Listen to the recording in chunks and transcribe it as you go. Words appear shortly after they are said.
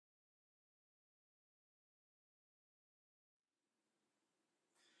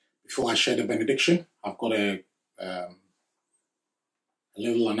Before I share the benediction, I've got a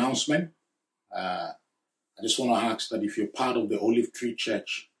little announcement. I just want to ask that if you're part of the Olive Tree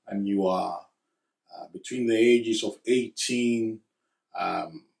Church and you are between the ages of 18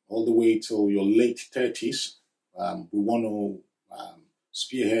 all the way till your late 30s, we want to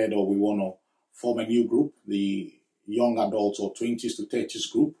spearhead, or we want to form a new group, the young adults or 20s to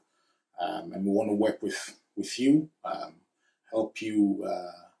 30s group, and we want to work with you, help you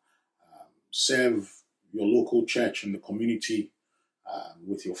serve your local church and the community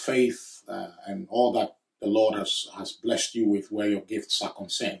with your faith and all that the Lord has blessed you with where your gifts are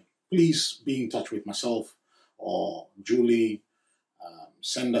concerned. Please be in touch with myself or Julie.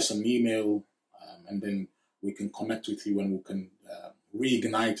 Send us an email and then we can connect with you and we can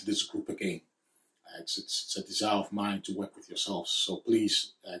reignite this group again. It's a desire of mine to work with yourselves, so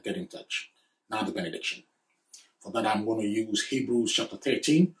please get in touch. Now the benediction. For that, I'm going to use Hebrews chapter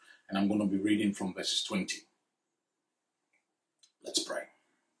 13, and I'm going to be reading from verses 20. Let's pray.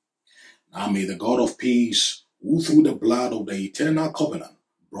 Now may the God of peace, who through the blood of the eternal covenant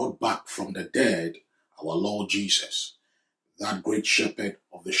brought back from the dead our Lord Jesus, that great shepherd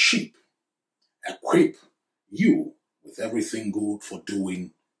of the sheep, equip you with everything good for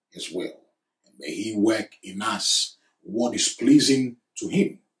doing his will. And may he work in us what is pleasing to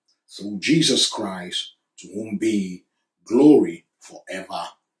him, through Jesus Christ, to whom be glory forever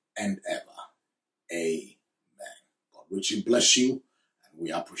and ever. Amen. God richly bless you, and we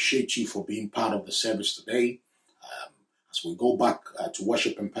appreciate you for being part of the service today. As we go back to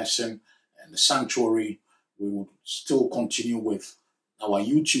worship in person and the sanctuary, we will still continue with our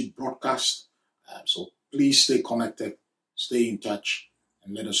YouTube broadcast. So please stay connected, stay in touch,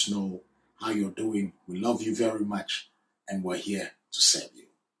 and let us know how you're doing. We love you very much, and we're here to serve you.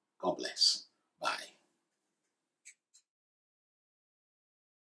 God bless.